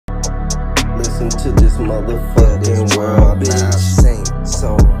into this motherfucking world, bitch.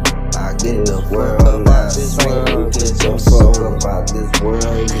 So I get the world now. Get your fuck up out this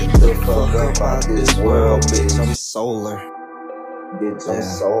world. Get the fuck up out this world, bitch. I'm solar. Bitch, I'm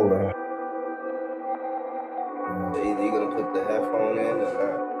solar. Either you gonna put the headphone in or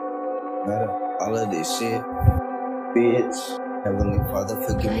not? All of this shit, bitch. Heavenly Father,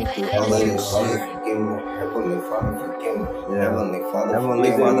 forgive me through all of this shit. Heavenly Father, forgive me. Heavenly Father,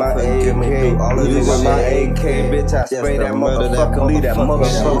 forgive me through all of this shit. With my AK, bitch, I spray that motherfucker, leave that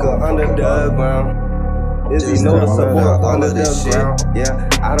motherfucker under the ground. Is he noticeable under the ground? Yeah,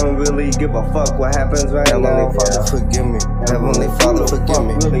 I don't really give a fuck what happens right now. Heavenly Father, forgive me. Heavenly Father, forgive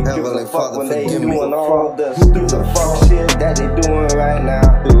me. Heavenly Father, forgive me. Doing all the stupid fuck shit that they doing right now,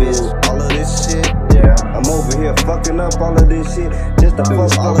 bitch. All of this shit. Yeah, I'm over here fucking up all of this shit just to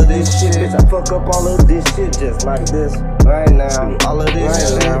fuck all of this shit, bitch. I fuck up all of this shit just like this right now. All of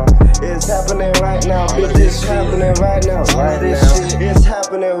this shit now. It's happening right now, bitch. It's happening right now. Right now. It's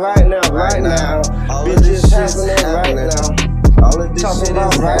happening right now. Right now. Bitch, it's happening right now. All of this shit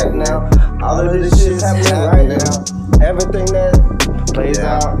is right now. All of this shit is happening right now. Everything that plays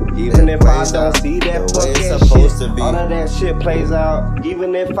out, even if I don't see that fucking shit. All of that shit plays out,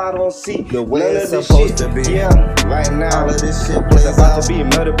 even if I don't see the way it's supposed to be. Yeah, right now. All of this shit plays out. It's about to be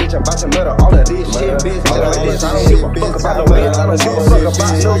murder, bitch. I'm about to murder all of this shit, bitch. All of this. I don't give a fuck about the way. I don't give a fuck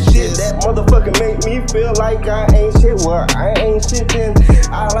about no shit. That motherfucker make me feel like I ain't shit. Well, I ain't shit then.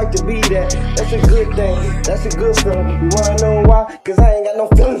 I like to be that. That's a good thing. That's a good feeling. You wanna know why? Cause I ain't got no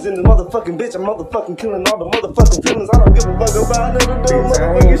feelings in this motherfucking bitch. I'm motherfucking killing all the motherfucking feelings. I don't give a fuck about none of them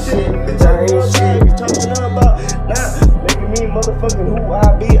motherfucking shit. Bitch, I ain't shit. You talking about nah, making me motherfucking who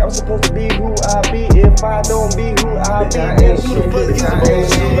I be. I'm supposed to be who I be. If I don't be who I be, then who the fuck is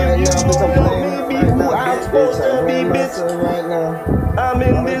supposed to be? Right now, bitch, I'm playing be who I'm supposed to be, bitch. Right now. I'm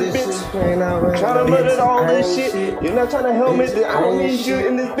in this bitch, trying to murder all this shit. You're not trying to help me, I don't need you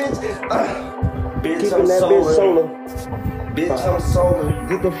in this bitch. Bitch, I'm solar. Bitch, I'm solar.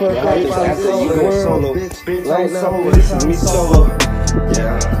 Get the fuck out of the world, bitch. Right now, this is me solar.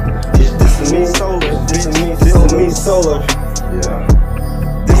 Yeah, this is me solar. This is me solar. Yeah,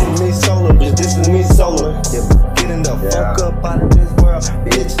 this is me solar. Bitch, this is me solar. Getting the fuck up out of this world,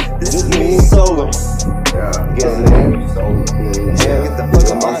 bitch. This is me solar. Yeah, getting there. Yeah, get the fuck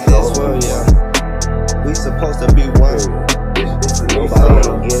up out of this world, yeah. We supposed to be one.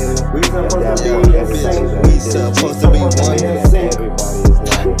 Nobody get it. We supposed to be insane. We supposed to be one. Everybody's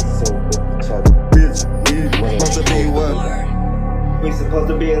not the same. Bitch, we supposed to be one. We supposed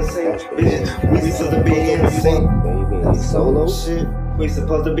to be insane. Bitch, we supposed to be insane. That's solo shit. We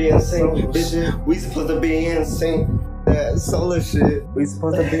supposed to be insane. Bitch, we supposed to be insane. That solar shit. We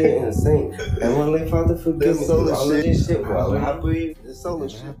supposed to be insane. And when they Father forgive me, all of this shit while I breathe, the solar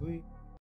shit.